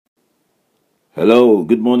Hello,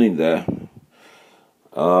 good morning there.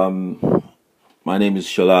 My name is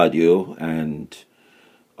Shaladio, and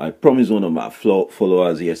I promised one of my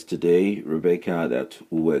followers yesterday, Rebecca, that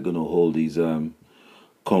we were going to hold this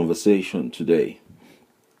conversation today.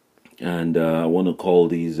 And I want to call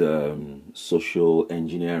these social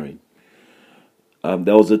engineering.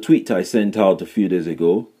 There was a tweet I sent out a few days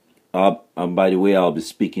ago. And by the way, I'll be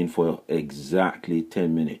speaking for exactly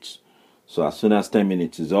 10 minutes. So as soon as 10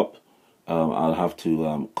 minutes is up, I'll have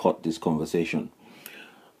to cut this conversation.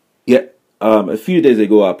 Yeah, a few days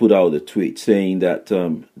ago, I put out a tweet saying that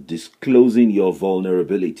disclosing your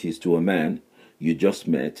vulnerabilities to a man you just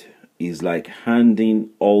met is like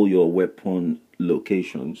handing all your weapon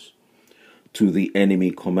locations to the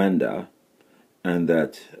enemy commander, and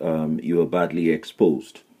that you are badly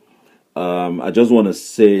exposed. I just want to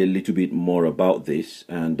say a little bit more about this,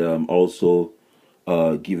 and also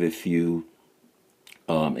give a few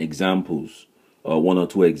examples, one or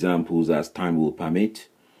two examples as time will permit,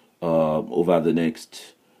 over the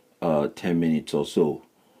next 10 minutes or so,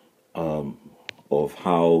 of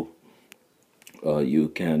how you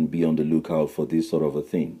can be on the lookout for this sort of a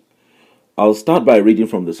thing. I'll start by reading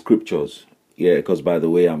from the scriptures. Yeah, because by the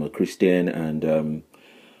way, I'm a Christian, and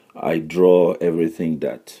I draw everything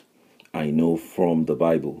that I know from the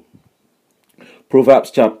Bible.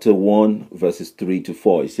 Proverbs chapter 1, verses 3 to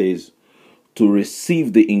 4, it says, "To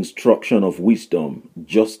receive the instruction of wisdom,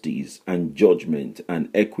 justice, and judgment, and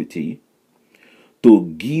equity,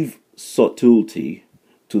 to give subtlety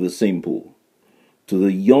to the simple, to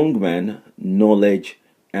the young man knowledge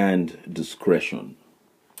and discretion."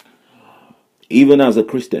 Even as a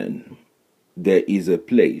Christian, there is a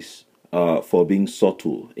place for being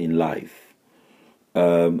subtle in life.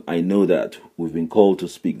 I know that we've been called to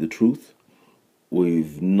speak the truth.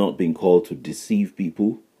 We've not been called to deceive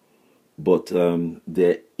people. But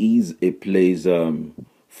there is a place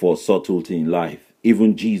for subtlety in life.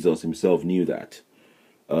 Even Jesus himself knew that.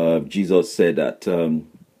 Jesus said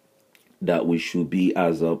that we should be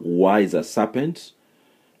as wise as serpents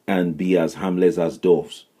and be as harmless as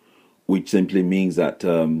doves, which simply means that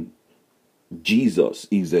Jesus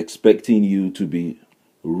is expecting you to be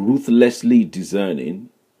ruthlessly discerning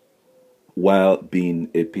while being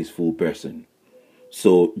a peaceful person.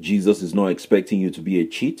 So Jesus is not expecting you to be a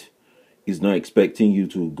cheat. He's not expecting you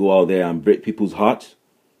to go out there and break people's hearts,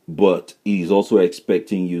 but he's also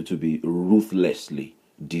expecting you to be ruthlessly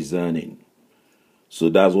discerning. So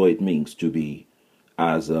that's what it means to be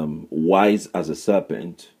as wise as a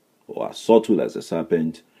serpent, or as subtle as a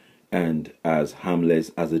serpent, and as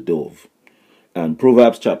harmless as a dove. And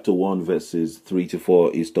Proverbs chapter 1, verses 3 to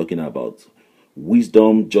 4 is talking about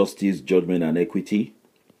wisdom, justice, judgment, and equity,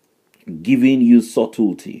 giving you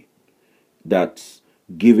subtlety. That's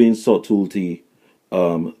giving subtlety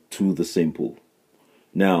to the simple.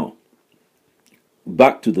 Now,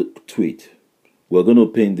 back to the tweet. We're going to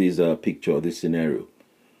paint this picture, this scenario.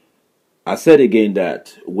 I said again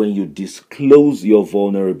that when you disclose your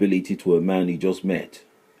vulnerability to a man you just met,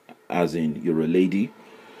 as in you're a lady,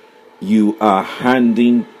 you are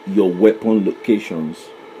handing your weapon locations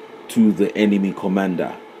to the enemy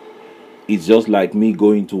commander. It's just like me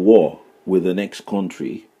going to war with the next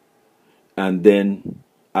country, and then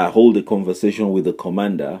I hold a conversation with the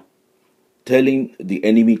commander, telling the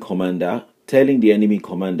enemy commander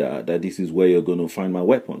that this is where you're going to find my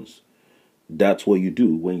weapons. That's what you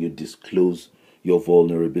do when you disclose your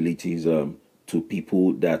vulnerabilities to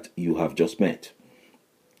people that you have just met.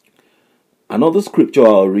 Another scripture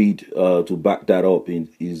I'll read to back that up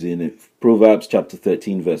is in Proverbs chapter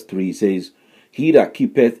 13, verse 3. It says, "He that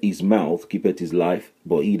keepeth his mouth keepeth his life,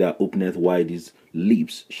 but he that openeth wide his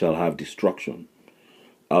lips shall have destruction."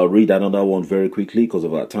 I'll read another one very quickly because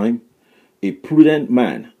of our time. "A prudent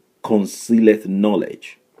man concealeth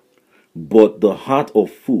knowledge, but the heart of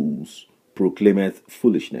fools proclaimeth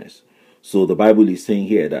foolishness." So the Bible is saying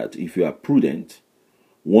here that if you are prudent,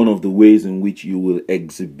 one of the ways in which you will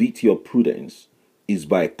exhibit your prudence is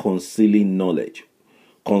by concealing knowledge.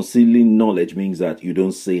 Concealing knowledge means that you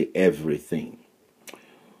don't say everything.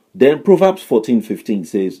 Then Proverbs 14:15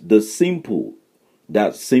 says, "The simple,"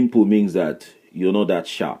 that simple means that you're not that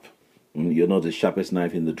sharp. You're not the sharpest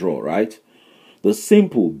knife in the drawer, right? "The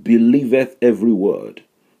simple believeth every word,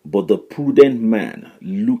 but the prudent man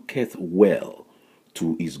looketh well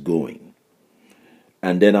to his going."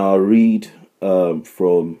 And then I'll read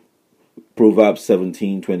from Proverbs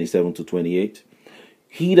 17:27 to 28.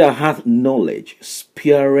 "He that hath knowledge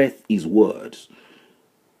spareth his words."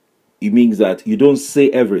 It means that you don't say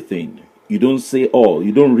everything. You don't say all.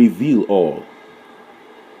 You don't reveal all.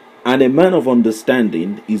 "And a man of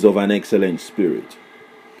understanding is of an excellent spirit."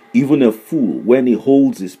 Even a fool, when he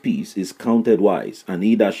holds his peace, is counted wise, and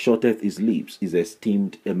he that shutteth his lips is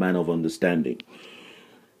esteemed a man of understanding.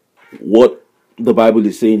 What the Bible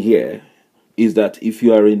is saying here is that if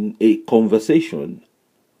you are in a conversation,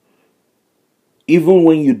 even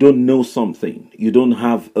when you don't know something, you don't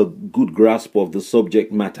have a good grasp of the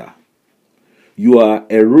subject matter, you are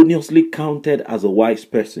erroneously counted as a wise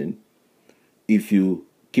person if you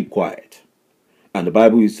keep quiet. And the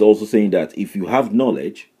Bible is also saying that if you have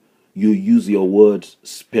knowledge, you use your words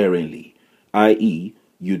sparingly, i.e.,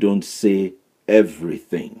 you don't say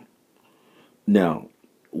everything. Now,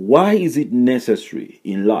 why is it necessary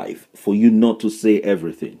in life for you not to say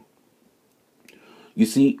everything? You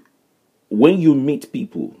see, when you meet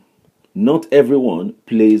people, not everyone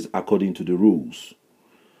plays according to the rules.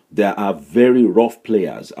 There are very rough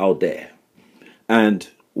players out there. And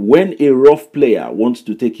when a rough player wants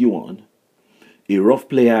to take you on, a rough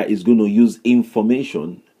player is going to use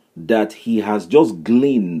information that he has just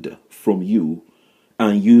gleaned from you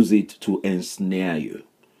and use it to ensnare you.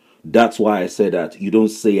 That's why I said that you don't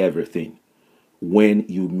say everything when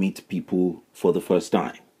you meet people for the first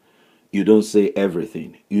time. You don't say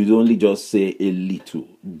everything. You only just say a little.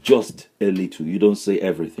 Just a little. You don't say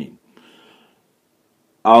everything.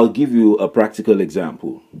 I'll give you a practical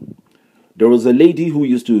example. There was a lady who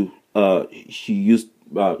used to, she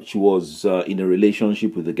was in a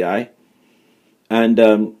relationship with a guy,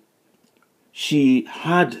 and she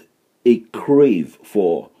had a crave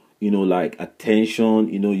for, like attention.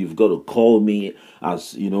 You've got to call me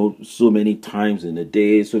as, so many times in a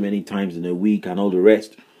day, so many times in a week, and all the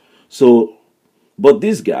rest. So, but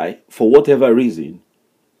this guy, for whatever reason,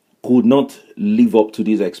 could not live up to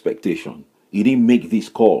this expectation. He didn't make these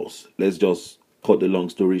calls. Let's just cut the long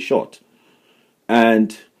story short.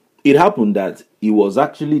 And it happened that he was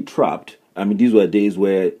actually trapped. I mean, these were days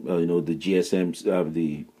where, the GSM,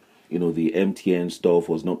 the MTN stuff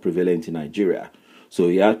was not prevalent in Nigeria. So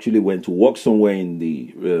he actually went to work somewhere in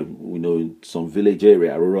the, in some village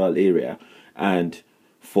area, rural area. And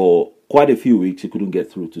for quite a few weeks, he couldn't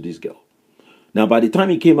get through to this girl. Now, by the time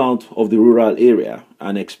he came out of the rural area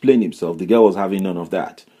and explained himself, the girl was having none of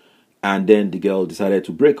that. And then the girl decided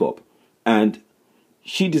to break up. And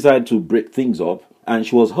she decided to break things up. And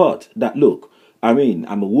she was hurt that, look, I mean,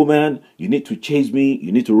 I'm a woman. You need to chase me.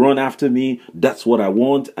 You need to run after me. That's what I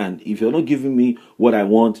want. And if you're not giving me what I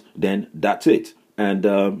want, then that's it.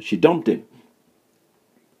 And she dumped him.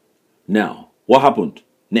 Now, what happened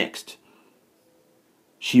next?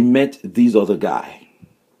 She met this other guy.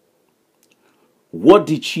 What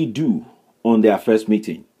did she do on their first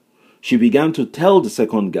meeting? She began to tell the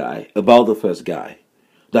second guy about the first guy.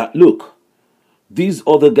 That, look, this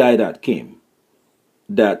other guy that came,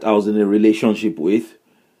 that I was in a relationship with,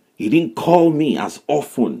 he didn't call me as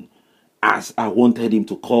often as I wanted him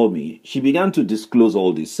to call me. She began to disclose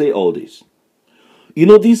all this, say all this.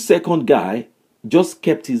 This second guy just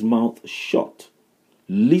kept his mouth shut,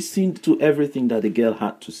 listened to everything that the girl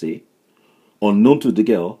had to say. Unknown to the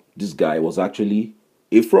girl, this guy was actually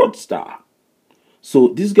a fraudster. So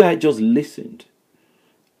this guy just listened.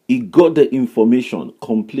 He got the information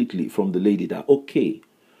completely from the lady that, okay,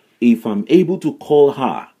 if I'm able to call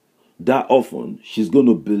her that often, she's going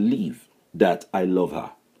to believe that I love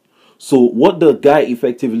her. So what the guy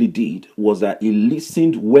effectively did was that he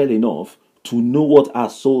listened well enough to know what our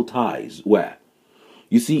soul ties were.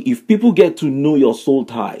 You see, if people get to know your soul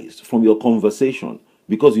ties from your conversation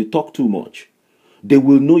because you talk too much, they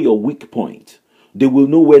will know your weak point. They will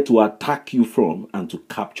know where to attack you from and to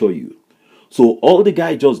capture you. So all the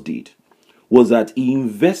guy just did was that he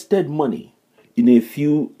invested money in a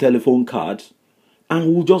few telephone cards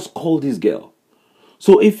and will just call this girl.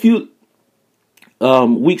 So a few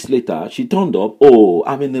weeks later, she turned up. Oh,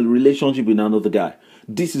 I'm in a relationship with another guy.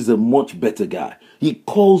 This is a much better guy. He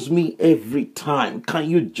calls me every time. Can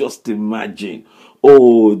you just imagine?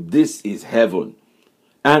 Oh, this is heaven.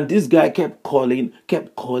 And this guy kept calling.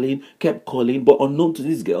 But unknown to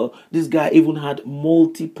this girl, this guy even had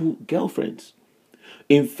multiple girlfriends.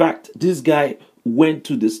 In fact, this guy went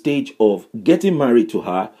to the stage of getting married to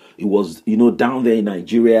her. He was, down there in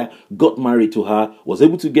Nigeria, got married to her, was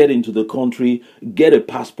able to get into the country, get a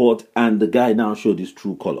passport, and the guy now showed his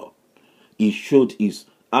true color. He showed his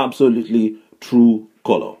absolutely true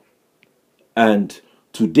color. And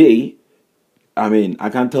today, I mean, I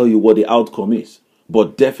can't tell you what the outcome is,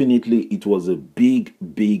 but definitely it was a big,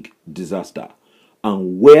 big disaster.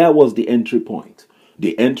 And where was the entry point?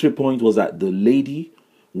 The entry point was that the lady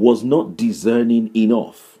was not discerning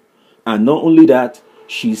enough. And not only that,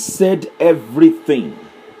 she said everything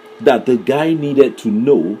that the guy needed to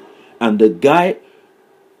know, and the guy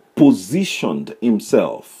positioned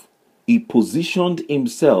himself. He positioned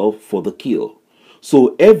himself for the kill.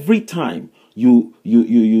 So every time you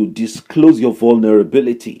disclose your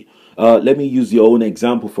vulnerability, let me use your own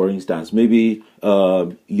example, for instance. Maybe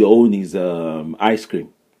your own is ice cream,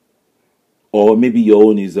 or maybe your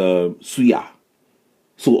own is suya.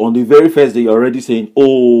 So on the very first day, you're already saying,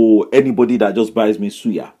 "Oh, anybody that just buys me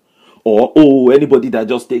suya," or "Oh, anybody that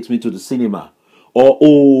just takes me to the cinema," or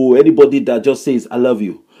 "Oh, anybody that just says I love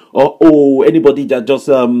you," or "Oh, anybody that just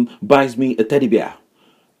buys me a teddy bear."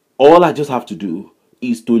 All I just have to do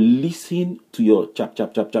is to listen to your chap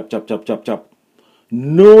chap chap chap chap chap chap chap.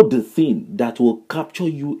 Know the thing that will capture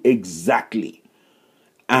you exactly,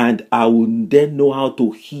 and I will then know how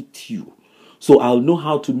to hit you. So I'll know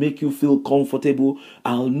how to make you feel comfortable.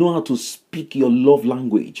 I'll know how to speak your love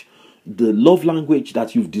language. The love language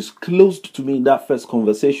that you've disclosed to me in that first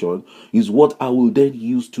conversation is what I will then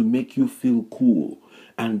use to make you feel cool,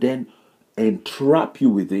 and then entrap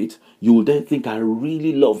you with it. You will then think I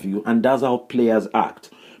really love you, and that's how players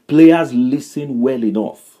act. Players listen well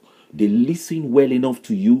enough. They listen well enough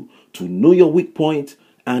to you to know your weak point,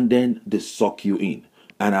 and then they suck you in.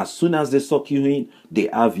 And as soon as they suck you in, they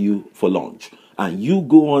have you for lunch. And you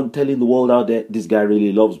go on telling the world out there, this guy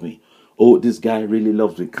really loves me. Oh, this guy really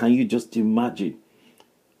loves me. Can you just imagine?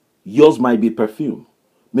 Yours might be perfume.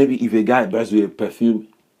 Maybe if a guy buys you a perfume,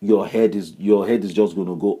 your head is just going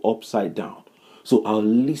to go upside down. So I'll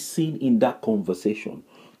listen in that conversation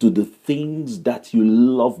to the things that you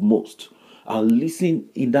love most. I'll listen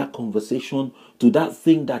in that conversation to that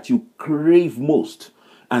thing that you crave most.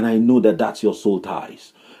 And I know that that's your soul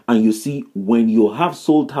ties. And you see, when you have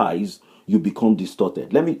soul ties, you become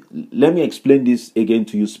distorted. Let me explain this again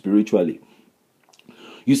to you spiritually.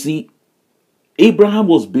 You see, Abraham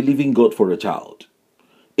was believing God for a child.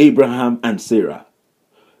 Abraham and Sarah.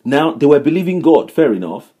 Now, they were believing God, fair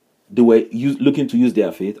enough. They were looking to use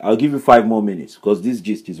their faith. I'll give you 5 more minutes because this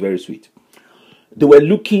gist is very sweet. They were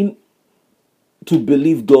looking to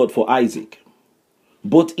believe God for Isaac.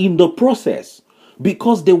 But in the process,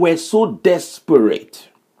 because they were so desperate,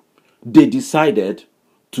 they decided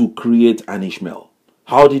to create an Ishmael.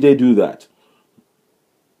 How did they do that?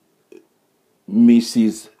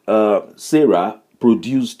 Mrs. Sarah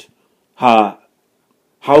produced her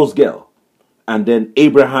house girl, and then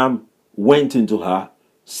Abraham went into her,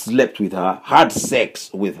 slept with her, had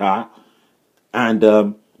sex with her,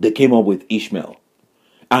 and they came up with Ishmael.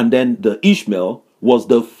 And then the Ishmael was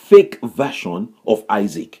the fake version of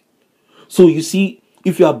Isaac. So you see,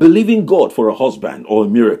 if you are believing God for a husband or a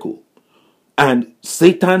miracle, and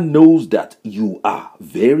Satan knows that you are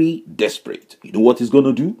very desperate, you know what he's going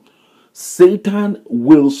to do? Satan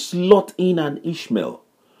will slot in an Ishmael,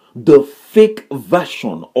 the fake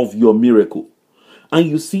version of your miracle. And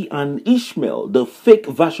you see, an Ishmael, the fake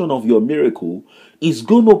version of your miracle, is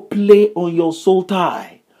going to play on your soul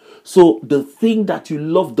tie. So the thing that you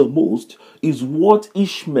love the most is what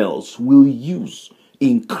Ishmaels will use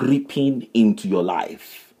in creeping into your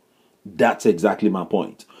life. That's exactly my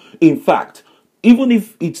point. In fact, even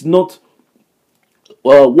if it's not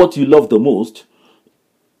what you love the most,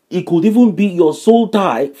 it could even be your soul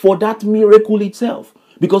tie for that miracle itself.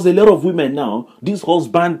 Because a lot of women now, this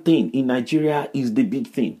husband thing in Nigeria is the big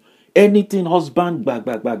thing. Anything husband, back,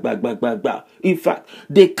 back, back, back, back, back, back. In fact,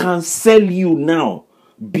 they can sell you now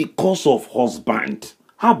because of husband.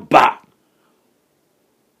 Haba.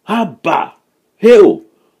 Haba. Hell,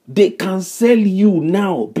 they can sell you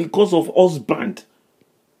now because of husband.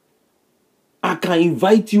 I can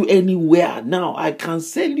invite you anywhere now. I can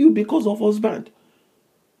sell you because of husband.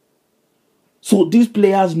 So these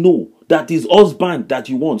players know that is husband that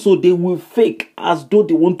you want. So they will fake as though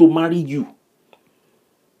they want to marry you.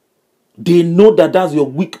 They know that that's your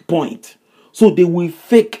weak point. So they will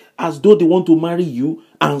fake as though they want to marry you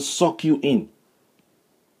and suck you in.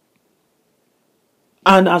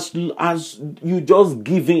 And as you just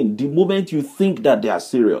give in, the moment you think that they are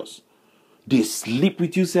serious, they sleep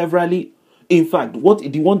with you severally. In fact,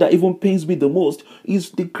 the one that even pains me the most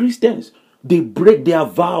is the Christians. They break their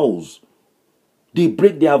vows. They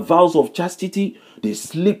break their vows of chastity. They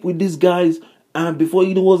sleep with these guys. And before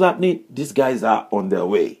you know what's happening, these guys are on their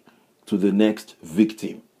way to the next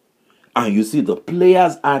victim. And you see, the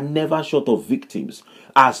players are never short of victims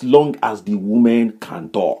as long as the woman can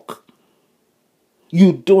talk.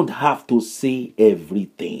 You don't have to say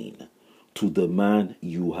everything to the man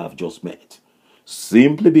you have just met.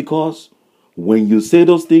 Simply because when you say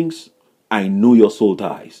those things, I know your soul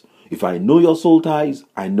ties. If I know your soul ties,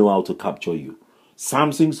 I know how to capture you.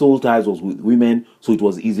 Samson's soul ties was with women, so it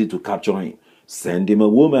was easy to capture him. Send him a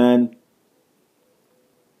woman.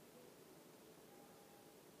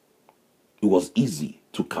 it was easy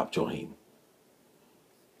to capture him.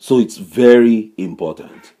 So it's very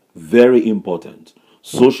important. Very important.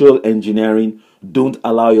 Social engineering, don't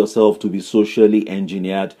allow yourself to be socially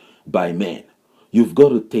engineered by men. You've got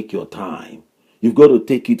to take your time. You've got to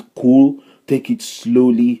take it cool, take it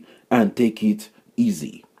slowly, and take it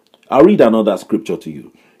easy. I'll read another scripture to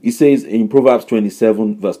you. It says in Proverbs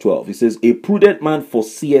 27 verse 12, it says, a prudent man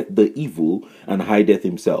foreseeth the evil and hideth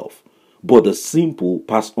himself, but the simple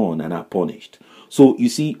pass on and are punished. So you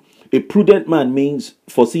see, a prudent man means,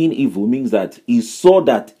 foreseeing evil means that he saw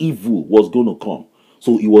that evil was going to come,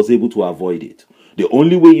 so he was able to avoid it. The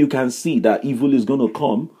only way you can see that evil is going to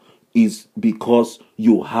come is because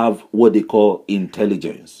you have what they call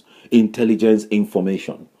intelligence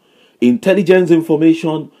information. Intelligence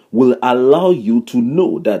information will allow you to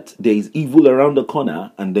know that there is evil around the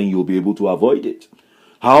corner, and then you'll be able to avoid it.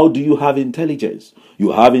 How do you have intelligence?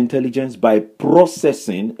 You have intelligence by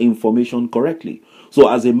processing information correctly. So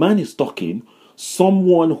as a man is talking,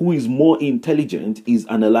 someone who is more intelligent is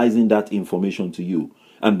analyzing that information to you.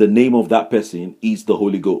 And the name of that person is the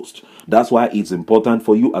Holy Ghost. That's why it's important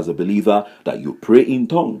for you as a believer that you pray in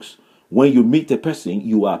tongues. When you meet a person,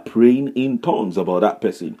 you are praying in tongues about that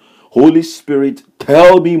person. Holy Spirit,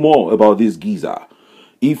 tell me more about this geezer.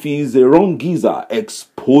 If he is a wrong geezer,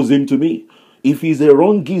 expose him to me. If he's a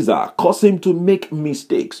wrong geezer, cause him to make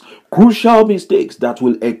mistakes, crucial mistakes that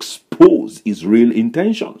will expose his real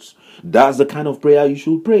intentions. That's the kind of prayer you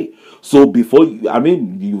should pray. So before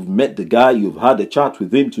you've met the guy, you've had a chat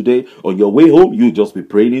with him today, on your way home, you just be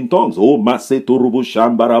praying in tongues. Oh, Masetorubu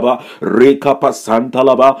Shambaraba, Rekapa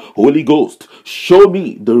Santalaba, Holy Ghost, show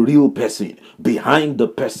me the real person behind the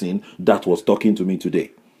person that was talking to me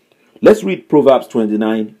today. Let's read Proverbs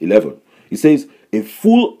 29:11. It says, a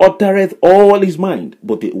fool uttereth all his mind,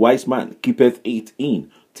 but a wise man keepeth it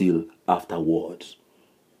in till afterwards.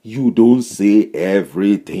 You don't say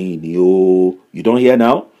everything, yo. You don't hear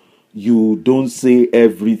now? You don't say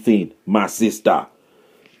everything, my sister.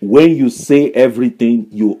 When you say everything,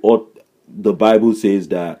 the Bible says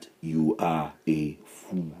that you are a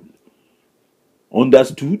fool.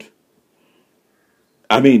 Understood?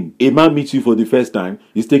 I mean, a man meets you for the first time,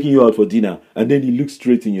 he's taking you out for dinner, and then he looks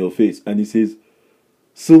straight in your face and he says,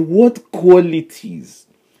 so what qualities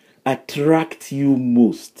attract you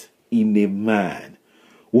most in a man?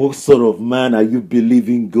 What sort of man are you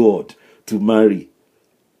believing God to marry?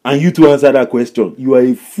 And you to answer that question, you are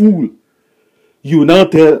a fool. You now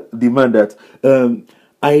tell the man that,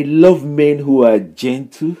 I love men who are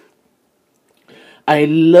gentle. I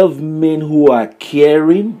love men who are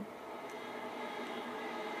caring.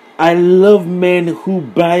 I love men who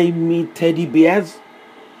buy me teddy bears.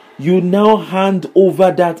 You now hand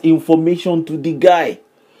over that information to the guy.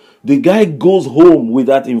 The guy goes home with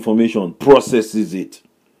that information, processes it.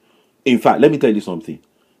 In fact, let me tell you something.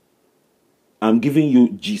 I'm giving you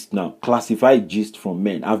gist now, classified gist from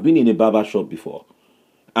men. I've been in a barber shop before,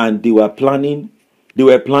 and they were planning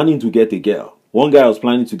to get a girl. One guy was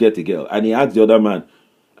planning to get a girl, and he asked the other man,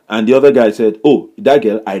 and the other guy said, oh, that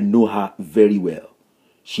girl, I know her very well.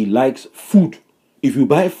 She likes food. If you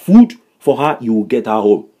buy food for her, you will get her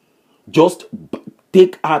home. Just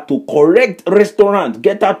take her to correct restaurant.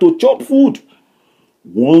 Get her to chop food.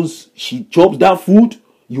 Once she chops that food,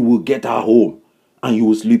 you will get her home. And you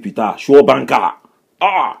will sleep with her. Sure banker.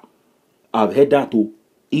 I've heard that too.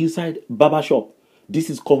 Inside barbershop. This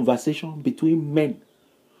is conversation between men.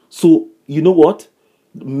 So, you know what?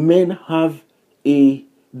 Men have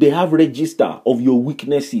register of your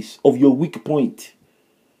weaknesses, of your weak point.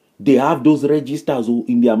 They have those registers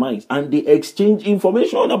in their minds, and they exchange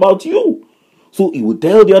information about you. So he will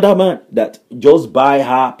tell the other man that just buy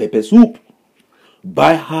her pepper soup.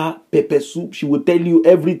 Buy her pepper soup. She will tell you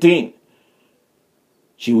everything.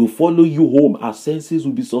 She will follow you home. Her senses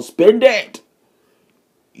will be suspended.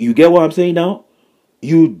 You get what I'm saying now?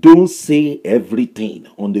 You don't say everything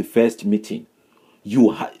on the first meeting.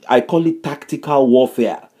 I call it tactical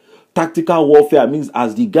warfare. Tactical warfare means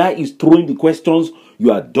as the guy is throwing the questions,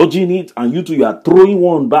 you are dodging it, and you are throwing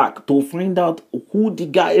one back to find out who the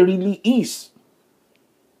guy really is.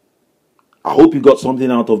 I hope you got something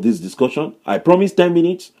out of this discussion. I promised 10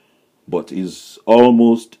 minutes, but it's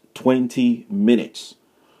almost 20 minutes.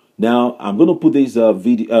 Now, I'm going to put this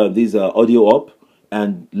audio up,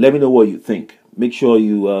 and let me know what you think. Make sure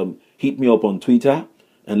you hit me up on Twitter,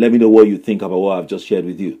 and let me know what you think about what I've just shared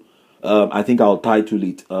with you. I think I'll title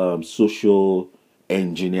it social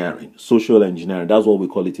engineering. Social engineering. That's what we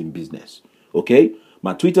call it in business. Okay?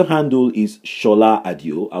 My Twitter handle is Shola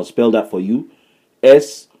Adio. I'll spell that for you.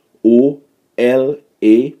 SOLAADIO.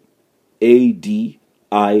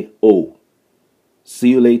 See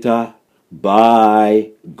you later.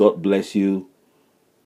 Bye. God bless you.